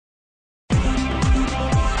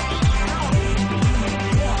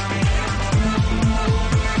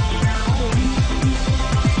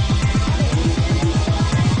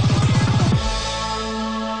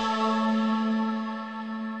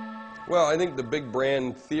I think the big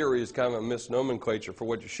brand theory is kind of a misnomenclature for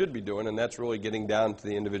what you should be doing, and that's really getting down to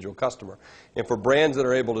the individual customer. And for brands that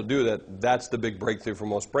are able to do that, that's the big breakthrough for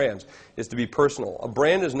most brands, is to be personal. A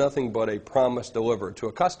brand is nothing but a promise delivered to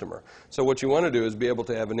a customer. So what you want to do is be able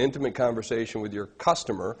to have an intimate conversation with your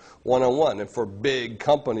customer one-on-one. And for big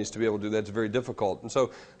companies to be able to do that, it's very difficult. And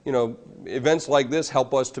so, events like this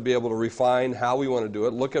help us to be able to refine how we want to do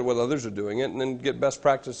it, look at what others are doing it, and then get best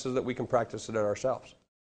practices that we can practice it ourselves.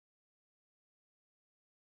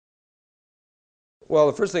 Well,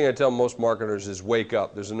 the first thing I tell most marketers is wake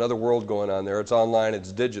up. There's another world going on there. It's online,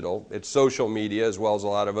 it's digital, it's social media as well as a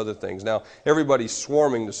lot of other things. Now, everybody's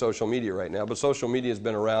swarming to social media right now, but social media has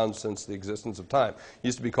been around since the existence of time. It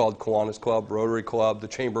used to be called Kiwanis Club, Rotary Club, the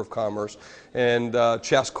Chamber of Commerce, and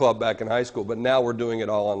Chess Club back in high school, but now we're doing it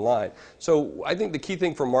all online. So I think the key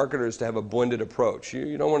thing for marketers is to have a blended approach.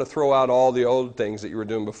 You don't want to throw out all the old things that you were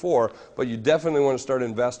doing before, but you definitely want to start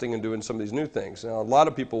investing and doing some of these new things. Now, a lot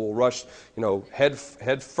of people will rush,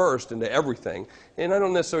 head first into everything, and I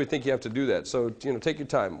don't necessarily think you have to do that. So, take your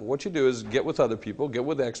time. What you do is get with other people, get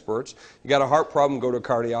with experts. You got a heart problem, go to a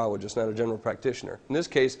cardiologist, not a general practitioner. In this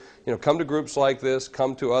case, come to groups like this,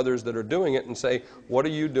 come to others that are doing it and say, what are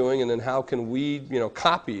you doing, and then how can we,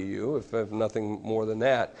 copy you, if nothing more than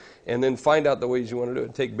that, and then find out the ways you want to do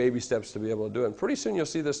it. Take baby steps to be able to do it. And pretty soon you'll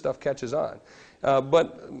see this stuff catches on.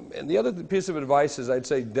 But the other piece of advice is I'd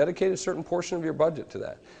say dedicate a certain portion of your budget to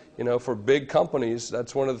that. For big companies,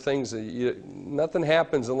 that's one of the things that nothing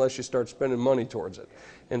happens unless you start spending money towards it.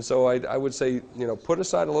 And so I would say, put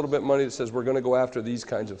aside a little bit of money that says we're going to go after these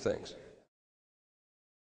kinds of things.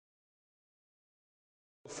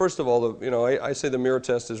 First of all, I say the mirror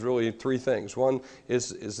test is really three things. One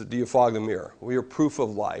is do you fog the mirror? We are proof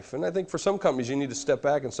of life. And I think for some companies you need to step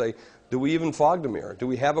back and say, do we even fog the mirror? Do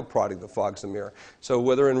we have a product that fogs the mirror? So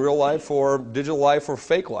whether in real life or digital life or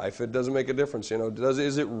fake life, it doesn't make a difference.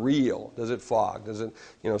 Is it real? Does it fog? Does it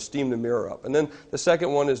steam the mirror up? And then the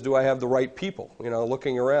second one is, do I have the right people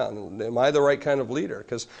looking around? Am I the right kind of leader?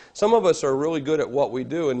 Because some of us are really good at what we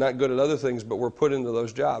do and not good at other things, but we're put into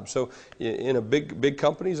those jobs. So in a big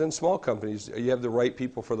companies and small companies, you have the right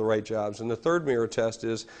people for the right jobs. And the third mirror test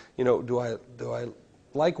is, do I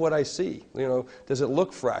like what I see? Does it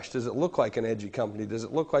look fresh? Does it look like an edgy company? Does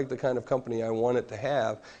it look like the kind of company I want it to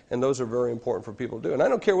have? And those are very important for people to do. And I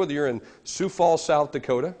don't care whether you're in Sioux Falls, South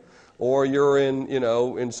Dakota, or you're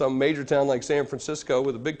in some major town like San Francisco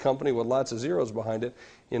with a big company with lots of zeros behind it.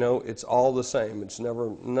 It's all the same. It's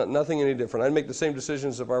nothing any different. I'd make the same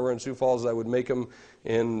decisions if I were in Sioux Falls as I would make them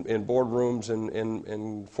in boardrooms and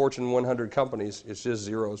in Fortune 100 companies. It's just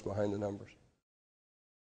zeros behind the numbers.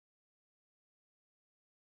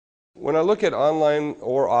 When I look at online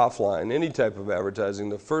or offline, any type of advertising,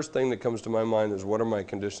 the first thing that comes to my mind is what are my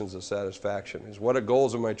conditions of satisfaction? What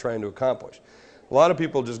goals am I trying to accomplish? A lot of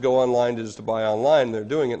people just go online just to buy online, and they're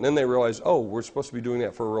doing it, and then they realize, oh, we're supposed to be doing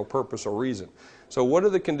that for a real purpose or reason. So what are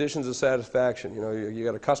the conditions of satisfaction? You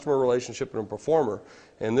got a customer relationship and a performer.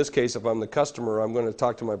 In this case, if I'm the customer, I'm going to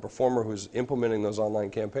talk to my performer who's implementing those online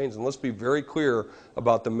campaigns, and let's be very clear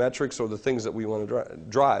about the metrics or the things that we want to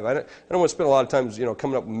drive. I don't want to spend a lot of time,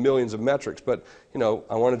 coming up with millions of metrics, but,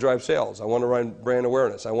 I want to drive sales. I want to run brand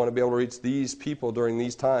awareness. I want to be able to reach these people during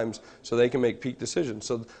these times so they can make peak decisions.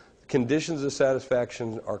 So conditions of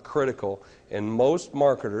satisfaction are critical, and most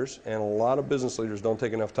marketers and a lot of business leaders don't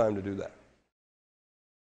take enough time to do that.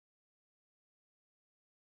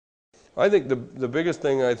 I think the biggest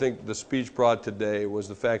thing I think the speech brought today was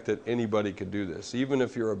the fact that anybody could do this. Even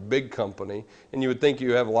if you're a big company, and you would think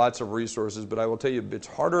you have lots of resources, but I will tell you it's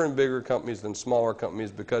harder in bigger companies than smaller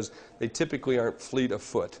companies because they typically aren't fleet of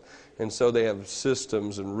foot. And so they have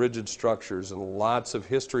systems and rigid structures and lots of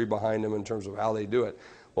history behind them in terms of how they do it.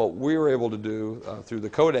 What we were able to do through the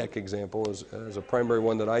Kodak example as a primary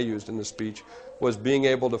one that I used in the speech was being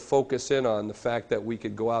able to focus in on the fact that we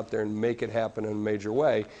could go out there and make it happen in a major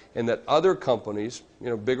way, and that other companies,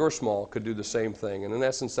 big or small, could do the same thing. And in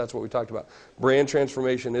essence, that's what we talked about. Brand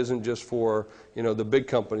transformation isn't just for the big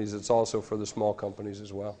companies, it's also for the small companies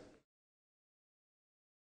as well.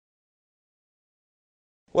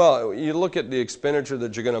 Well, you look at the expenditure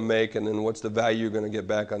that you're going to make and then what's the value you're going to get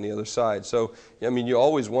back on the other side. So, you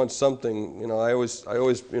always want something, I always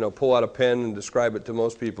pull out a pen and describe it to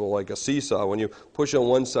most people like a seesaw. When you push on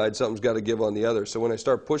one side, something's got to give on the other. So when I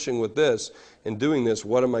start pushing with this in doing this,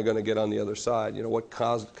 what am I going to get on the other side? You know, what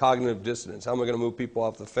cognitive dissonance? How am I going to move people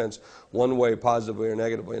off the fence one way, positively or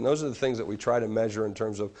negatively? And those are the things that we try to measure in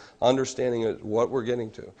terms of understanding what we're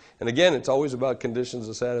getting to. And again, it's always about conditions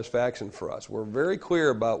of satisfaction for us. We're very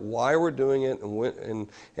clear about why we're doing it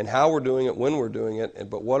and how we're doing it, when we're doing it,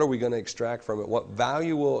 but what are we going to extract from it? What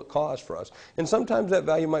value will it cause for us? And sometimes that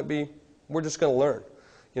value might be, we're just going to learn.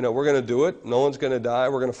 You know, we're going to do it. No one's going to die.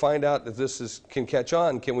 We're going to find out if this can catch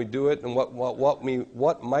on. Can we do it? And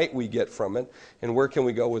what might we get from it? And where can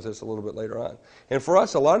we go with this a little bit later on? And for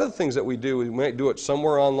us, a lot of the things that we do, we might do it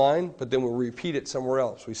somewhere online, but then we'll repeat it somewhere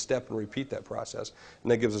else. We step and repeat that process, and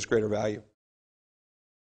that gives us greater value.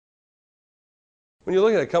 When you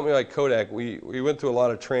look at a company like Kodak, we went through a lot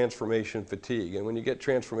of transformation fatigue. And when you get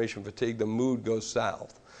transformation fatigue, the mood goes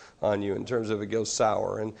south on you in terms of it goes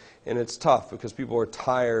sour. And it's tough because people are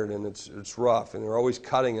tired and it's rough and they're always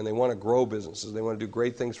cutting and they want to grow businesses. They want to do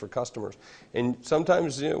great things for customers. And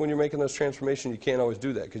sometimes, you know, when you're making those transformations, you can't always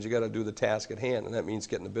do that because you got to do the task at hand. And that means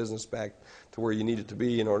getting the business back to where you need it to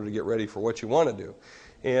be in order to get ready for what you want to do.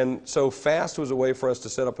 And so FAST was a way for us to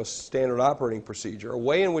set up a standard operating procedure, a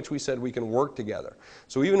way in which we said we can work together.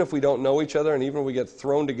 So even if we don't know each other and even if we get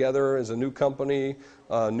thrown together as a new company,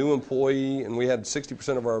 new employee, and we had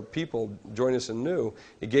 60% of our people join us in new,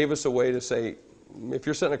 it gave us a way to say, if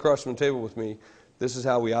you're sitting across from the table with me, this is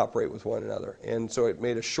how we operate with one another. And so it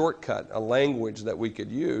made a shortcut, a language that we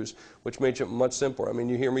could use, which makes it much simpler. I mean,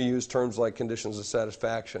 you hear me use terms like conditions of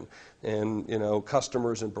satisfaction and, you know,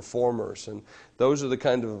 customers and performers. And those are the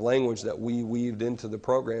kind of language that we weaved into the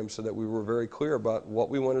program so that we were very clear about what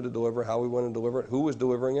we wanted to deliver, how we wanted to deliver it, who was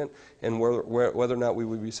delivering it, and whether or not we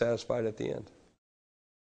would be satisfied at the end.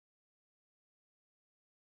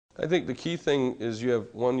 I think the key thing is you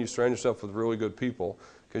surround yourself with really good people,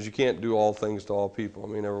 because you can't do all things to all people. I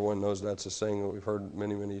mean, everyone knows that's a saying that we've heard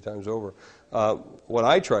many, many times over. What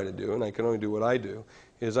I try to do, and I can only do what I do,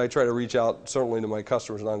 is I try to reach out certainly to my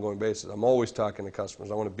customers on an ongoing basis. I'm always talking to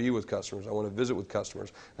customers. I want to be with customers. I want to visit with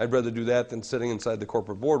customers. I'd rather do that than sitting inside the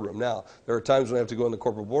corporate boardroom. Now, there are times when I have to go in the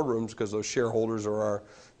corporate boardrooms because those shareholders are our,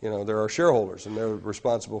 they're our shareholders, and they're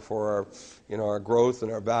responsible for our growth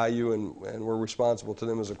and our value, and we're responsible to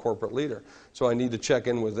them as a corporate leader. So I need to check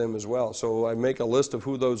in with them as well. So I make a list of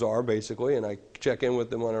who those are, basically, and I check in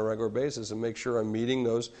with them on a regular basis and make sure I'm meeting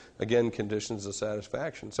those, again, conditions of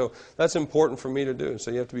satisfaction. So that's important for me to do. So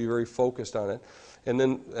you have to be very focused on it.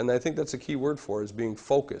 And I think that's a key word for it, is being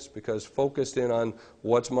focused, because focused in on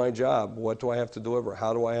what's my job, what do I have to deliver,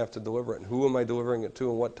 how do I have to deliver it, and who am I delivering it to,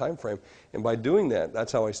 and what time frame. And by doing that,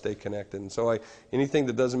 that's how I stay connected. And so anything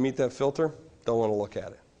that doesn't meet that filter, don't want to look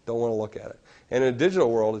at it. Don't want to look at it. And in a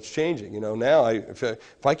digital world, it's changing. Now if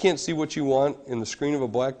I can't see what you want in the screen of a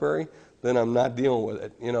BlackBerry, then I'm not dealing with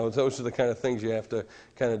it. Those are the kind of things you have to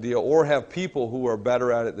kind of deal, or have people who are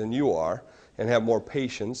better at it than you are and have more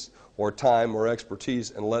patience or time or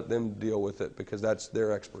expertise, and let them deal with it because that's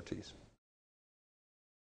their expertise.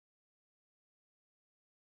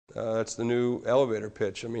 That's the new elevator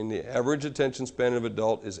pitch. I mean, the average attention span of an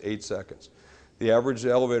adult is 8 seconds. The average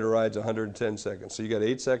elevator ride's 110 seconds. So you got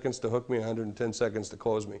 8 seconds to hook me, 110 seconds to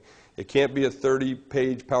close me. It can't be a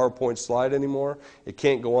 30-page PowerPoint slide anymore. It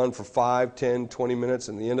can't go on for 5, 10, 20 minutes,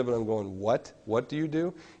 and at the end of it I'm going, what? What do you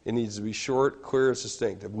do? It needs to be short, clear, and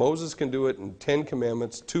succinct. If Moses can do it in 10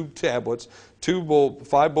 commandments, 2 tablets,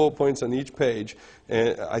 5 bullet points on each page,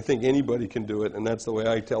 and I think anybody can do it, and that's the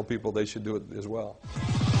way I tell people they should do it as well.